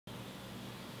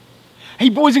Hey,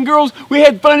 boys and girls, we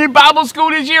had fun in Bible school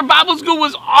this year. Bible school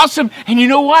was awesome. And you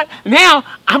know what? Now,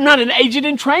 I'm not an agent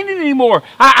in training anymore.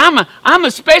 I'm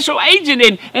a special agent,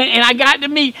 and I got to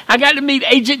meet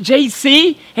Agent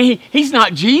JC. And he's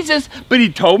not Jesus, but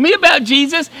he told me about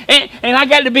Jesus. And I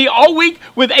got to be all week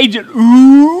with Agent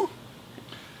Ooh.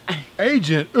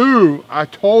 Agent Ooh, I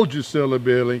told you, Silly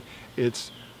Billy.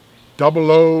 It's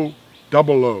 0000.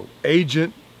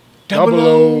 Agent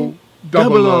 0000.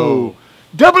 0000.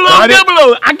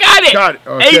 I got it. Got it.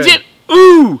 Okay. Agent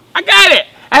Ooh. I got it.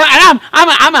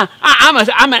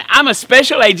 I'm a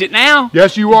special agent now.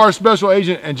 Yes, you are a special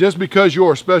agent, and just because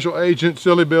you're a special agent,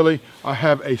 Silly Billy, I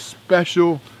have a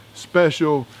special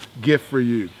gift for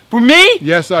you. For me?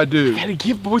 Yes, I do. I got a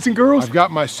gift, boys and girls. I've got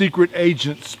my secret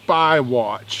agent spy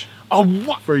watch. A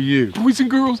what? For you. Boys and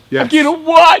girls, yes. I get a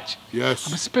watch. Yes.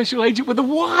 I'm a special agent with a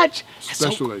watch. That's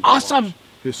special agent awesome. Watch.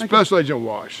 His special agent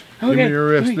watch. Okay. Give me your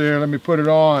wrist there. Let me put it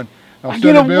on. I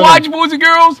get a watch, boys and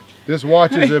girls. This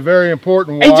watch is a very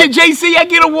important watch. Agent JC, I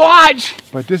get a watch.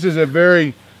 But this is a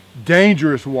very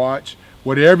dangerous watch.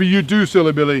 Whatever you do,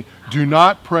 Silly Billy, do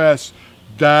not press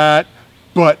that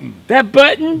button. That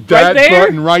button that right there?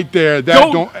 Button right there.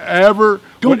 Don't ever,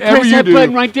 don't whatever press you that do,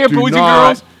 button right there, boys and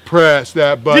girls. Press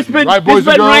that button. Right, this boys and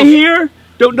button girls? right here.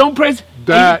 Don't press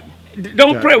that.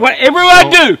 Don't press whatever I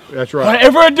do. That's right.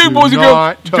 Whatever I do, boys and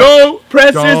girls, touch. don't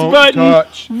press this button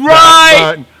Touch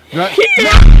right button.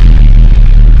 here.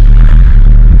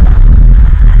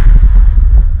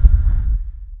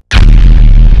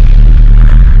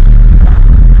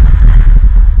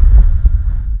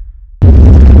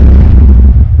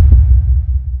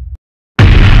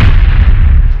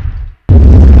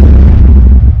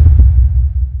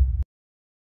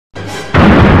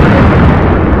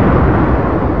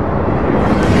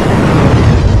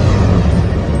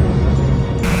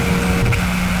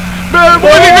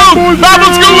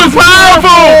 Bible school was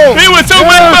powerful! It was so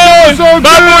much fun!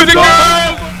 Bye, boys and girls!